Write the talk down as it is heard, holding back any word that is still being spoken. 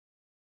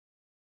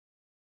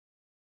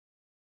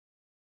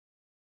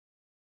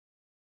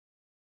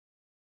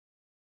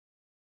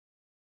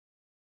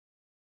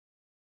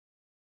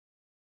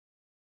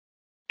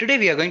Today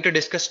we are going to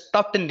discuss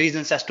top 10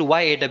 reasons as to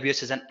why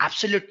AWS is an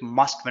absolute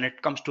must when it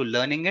comes to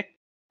learning it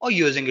or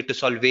using it to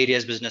solve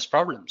various business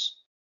problems.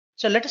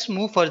 So let us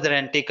move further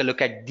and take a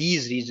look at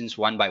these reasons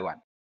one by one.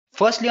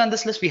 Firstly, on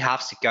this list we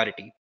have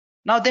security.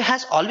 Now there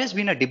has always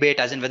been a debate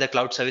as in whether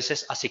cloud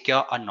services are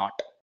secure or not.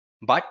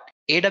 But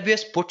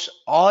AWS puts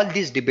all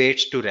these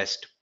debates to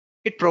rest.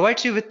 It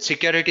provides you with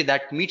security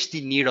that meets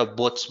the need of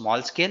both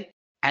small scale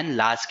and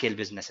large scale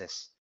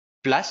businesses.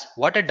 Plus,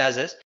 what it does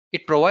is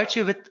it provides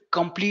you with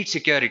complete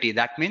security.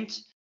 That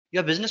means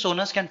your business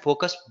owners can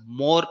focus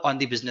more on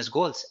the business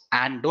goals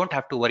and don't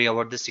have to worry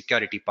about the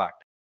security part.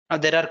 Now,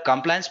 there are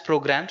compliance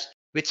programs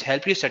which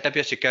help you set up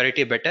your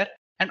security better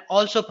and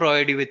also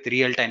provide you with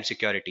real-time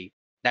security.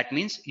 That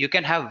means you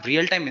can have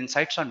real-time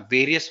insights on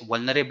various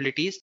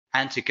vulnerabilities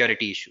and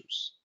security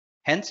issues.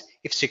 Hence,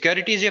 if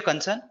security is your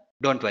concern,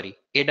 don't worry.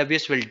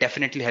 AWS will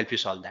definitely help you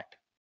solve that.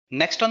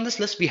 Next on this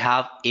list, we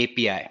have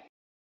API.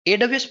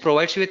 AWS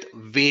provides you with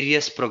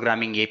various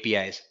programming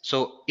APIs.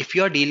 So if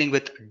you're dealing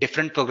with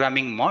different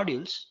programming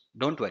modules,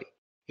 don't worry.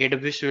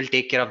 AWS will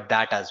take care of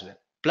that as well.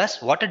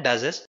 Plus, what it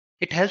does is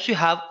it helps you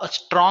have a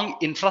strong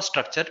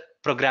infrastructure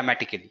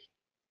programmatically.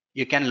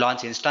 You can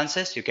launch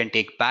instances, you can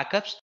take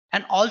backups,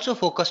 and also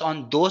focus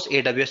on those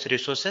AWS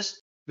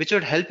resources, which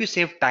would help you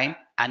save time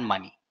and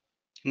money.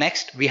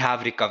 Next, we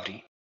have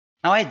recovery.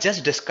 Now, I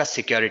just discussed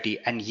security,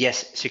 and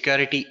yes,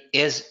 security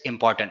is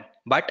important,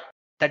 but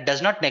that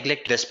does not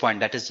neglect this point,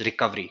 that is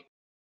recovery.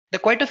 There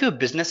are quite a few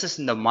businesses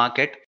in the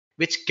market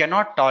which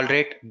cannot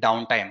tolerate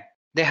downtime.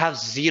 They have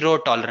zero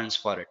tolerance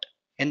for it.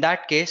 In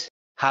that case,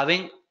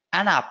 having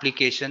an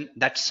application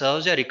that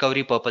serves your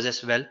recovery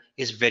purposes well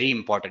is very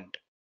important.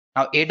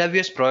 Now,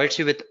 AWS provides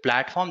you with a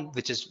platform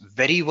which is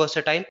very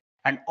versatile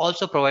and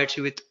also provides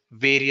you with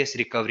various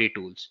recovery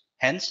tools.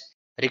 Hence,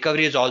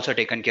 recovery is also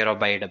taken care of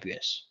by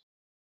AWS.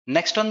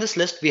 Next on this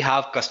list, we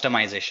have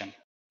customization.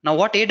 Now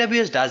what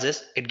AWS does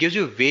is it gives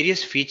you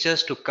various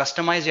features to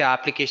customize your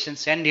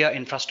applications and your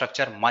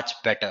infrastructure much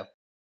better.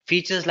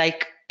 Features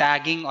like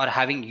tagging or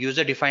having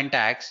user-defined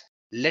tags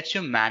lets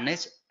you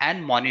manage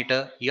and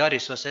monitor your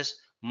resources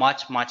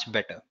much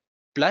better.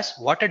 Plus,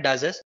 what it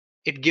does is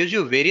it gives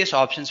you various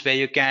options where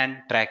you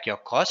can track your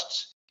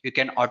costs, you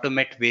can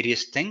automate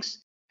various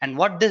things, and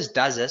what this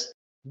does is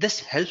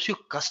this helps you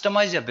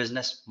customize your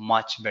business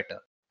much better.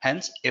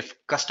 Hence, if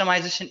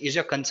customization is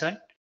your concern,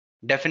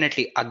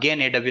 definitely again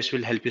AWS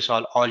will help you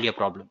solve all your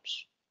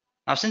problems.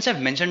 Now since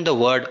I've mentioned the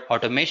word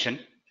automation,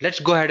 let's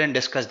go ahead and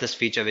discuss this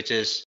feature, which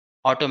is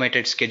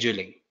automated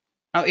scheduling.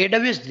 Now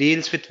AWS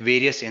deals with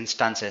various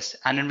instances,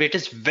 and it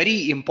is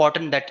very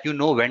important that you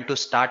know when to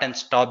start and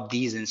stop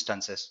these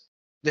instances.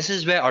 This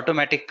is where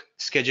automatic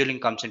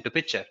scheduling comes into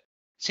picture.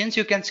 Since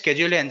you can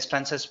schedule your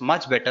instances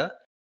much better,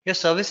 your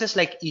services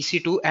like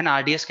EC2 and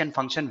RDS can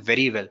function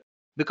very well,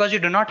 because you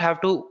do not have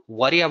to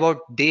worry about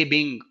they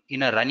being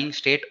in a running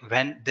state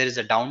when there is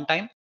a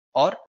downtime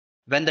or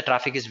when the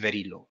traffic is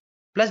very low.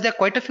 Plus, there are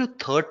quite a few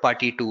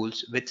third-party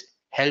tools which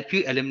help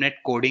you eliminate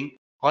coding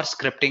or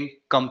scripting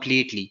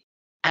completely.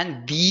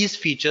 And these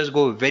features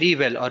go very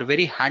well or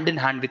very hand in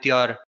hand with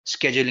your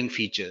scheduling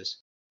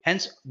features.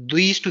 Hence,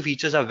 these two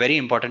features are very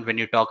important when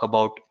you talk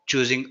about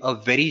choosing a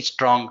very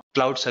strong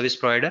cloud service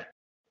provider,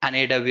 and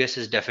AWS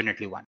is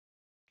definitely one.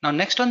 Now,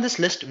 next on this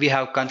list, we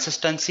have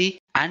consistency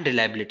and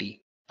reliability.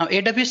 Now,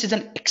 AWS is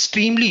an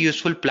extremely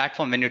useful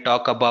platform when you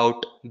talk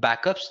about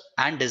backups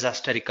and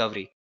disaster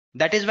recovery.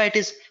 That is why it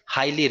is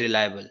highly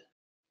reliable.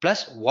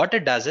 Plus, what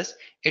it does is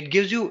it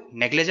gives you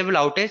negligible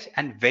outage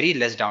and very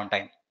less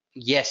downtime.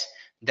 Yes,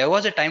 there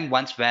was a time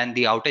once when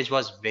the outage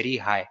was very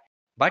high,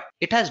 but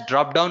it has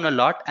dropped down a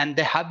lot and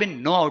there have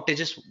been no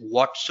outages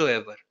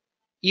whatsoever.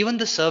 Even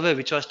the survey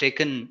which was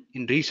taken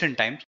in recent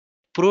times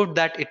proved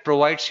that it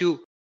provides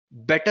you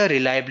better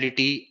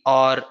reliability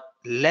or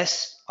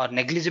less or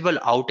negligible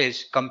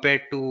outage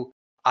compared to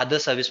other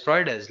service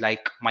providers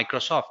like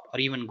Microsoft or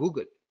even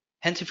Google.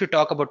 Hence, if you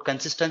talk about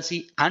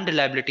consistency and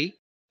reliability,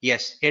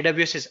 yes,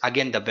 AWS is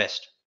again the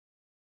best.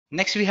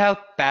 Next, we have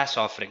Paas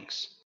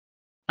Offerings.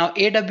 Now,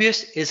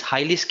 AWS is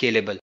highly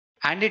scalable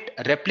and it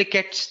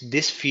replicates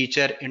this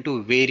feature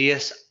into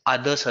various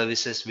other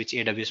services which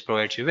AWS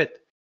provides you with.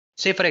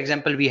 Say, for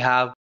example, we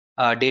have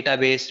a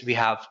database, we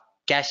have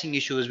caching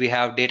issues, we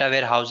have data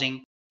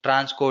warehousing,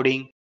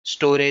 transcoding,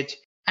 storage,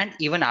 and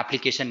even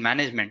application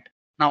management.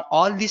 Now,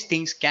 all these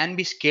things can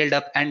be scaled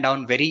up and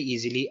down very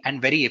easily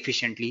and very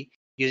efficiently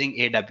using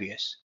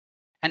AWS.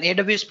 And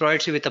AWS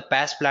provides you with a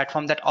PaaS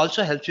platform that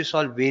also helps you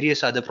solve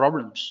various other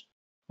problems.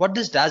 What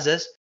this does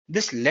is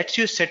this lets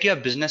you set your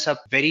business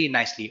up very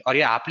nicely or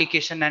your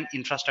application and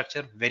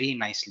infrastructure very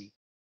nicely.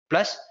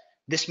 Plus,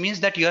 this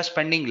means that you are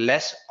spending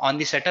less on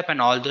the setup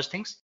and all those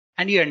things,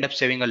 and you end up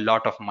saving a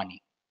lot of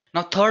money.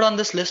 Now, third on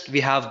this list,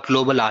 we have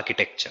global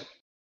architecture.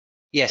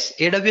 Yes,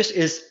 AWS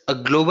is a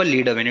global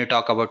leader when you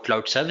talk about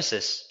cloud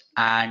services,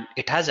 and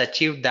it has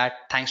achieved that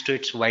thanks to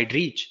its wide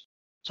reach.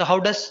 So how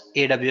does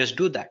AWS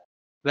do that?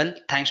 Well,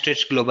 thanks to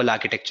its global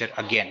architecture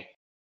again.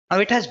 Now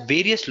it has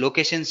various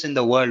locations in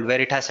the world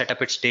where it has set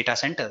up its data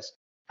centers,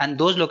 and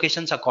those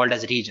locations are called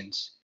as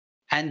regions.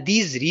 And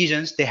these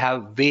regions, they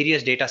have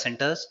various data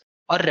centers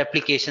or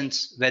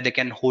replications where they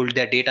can hold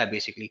their data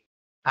basically.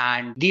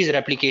 And these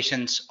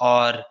replications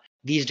or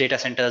these data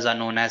centers are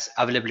known as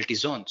availability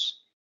zones.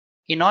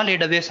 In all,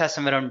 AWS has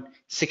somewhere around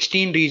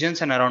 16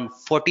 regions and around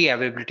 40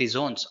 availability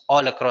zones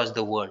all across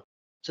the world.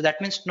 So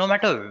that means no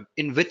matter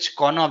in which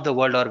corner of the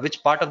world or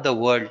which part of the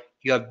world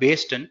you are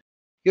based in,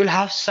 you'll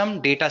have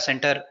some data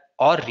center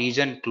or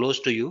region close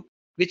to you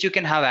which you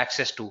can have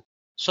access to.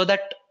 So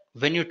that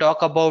when you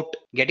talk about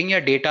getting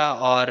your data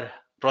or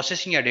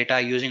processing your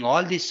data using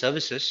all these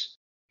services,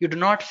 you do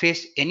not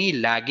face any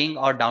lagging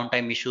or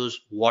downtime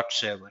issues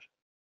whatsoever.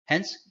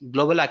 Hence,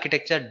 global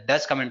architecture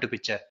does come into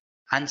picture.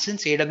 And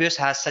since AWS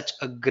has such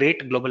a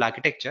great global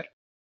architecture,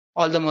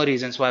 all the more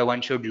reasons why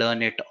one should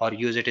learn it or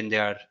use it in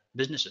their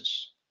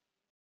businesses.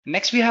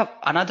 Next, we have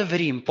another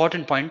very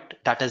important point,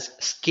 that is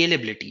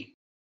scalability.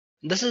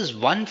 This is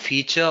one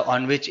feature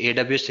on which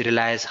AWS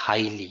relies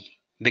highly,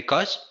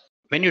 because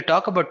when you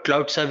talk about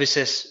cloud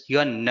services, you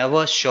are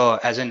never sure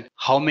as in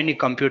how many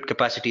compute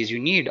capacities you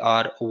need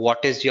or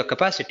what is your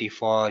capacity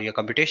for your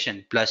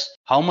computation plus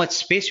how much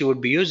space you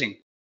would be using.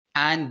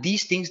 And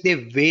these things, they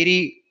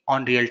vary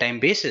on real-time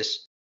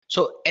basis.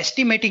 So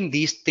estimating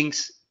these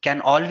things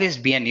can always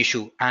be an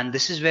issue, and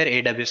this is where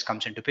AWS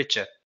comes into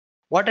picture.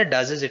 What it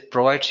does is it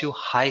provides you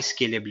high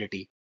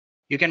scalability.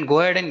 You can go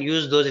ahead and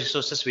use those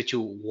resources which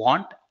you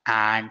want,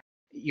 and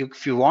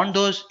if you want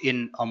those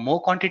in a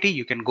more quantity,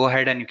 you can go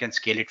ahead and you can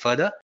scale it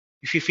further.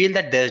 If you feel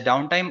that there's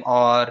downtime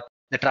or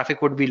the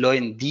traffic would be low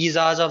in these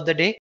hours of the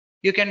day,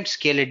 you can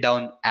scale it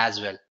down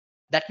as well.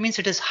 That means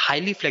it is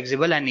highly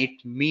flexible and it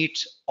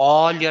meets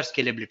all your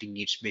scalability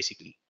needs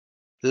basically.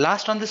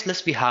 Last on this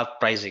list, we have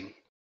pricing.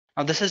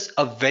 Now, this is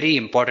a very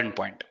important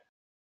point.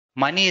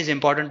 Money is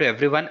important to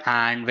everyone,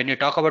 and when you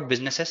talk about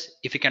businesses,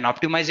 if you can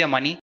optimize your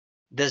money,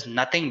 there's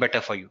nothing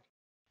better for you.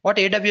 What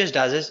AWS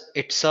does is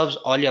it serves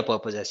all your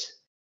purposes.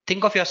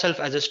 Think of yourself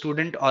as a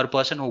student or a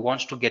person who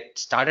wants to get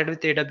started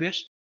with AWS.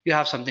 You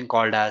have something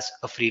called as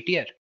a free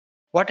tier.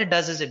 What it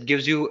does is it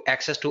gives you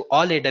access to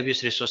all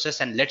AWS resources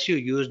and lets you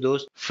use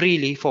those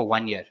freely for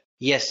 1 year.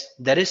 Yes,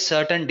 there is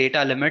certain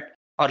data limit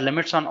or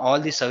limits on all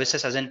these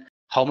services as in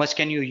how much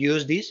can you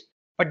use these,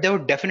 but they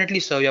would definitely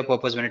serve your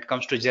purpose when it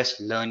comes to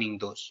just learning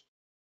those.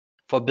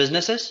 For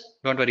businesses,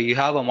 don't worry, you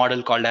have a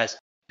model called as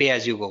pay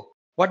as you go.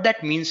 What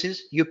that means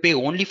is you pay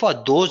only for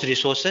those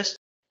resources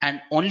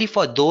and only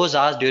for those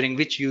hours during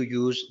which you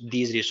use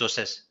these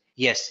resources.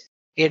 Yes,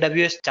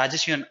 AWS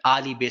charges you on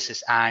hourly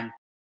basis and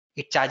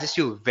it charges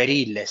you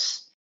very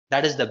less.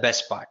 That is the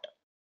best part.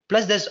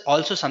 Plus, there's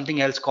also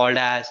something else called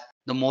as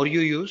the more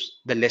you use,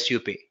 the less you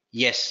pay.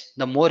 Yes,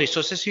 the more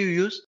resources you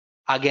use,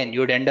 again,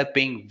 you'd end up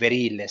paying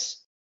very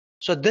less.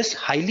 So this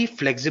highly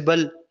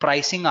flexible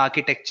pricing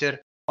architecture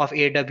of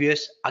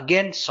AWS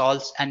again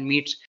solves and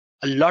meets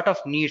a lot of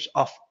needs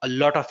of a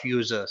lot of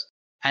users.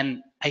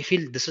 And I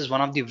feel this is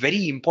one of the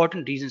very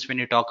important reasons when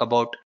you talk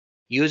about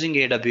using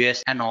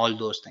AWS and all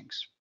those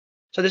things.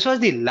 So this was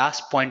the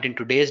last point in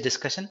today's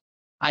discussion.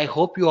 I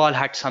hope you all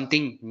had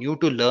something new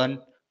to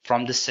learn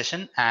from this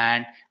session,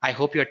 and I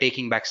hope you're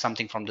taking back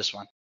something from this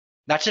one.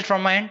 That's it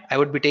from my end. I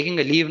would be taking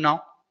a leave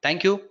now.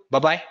 Thank you.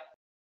 Bye-bye.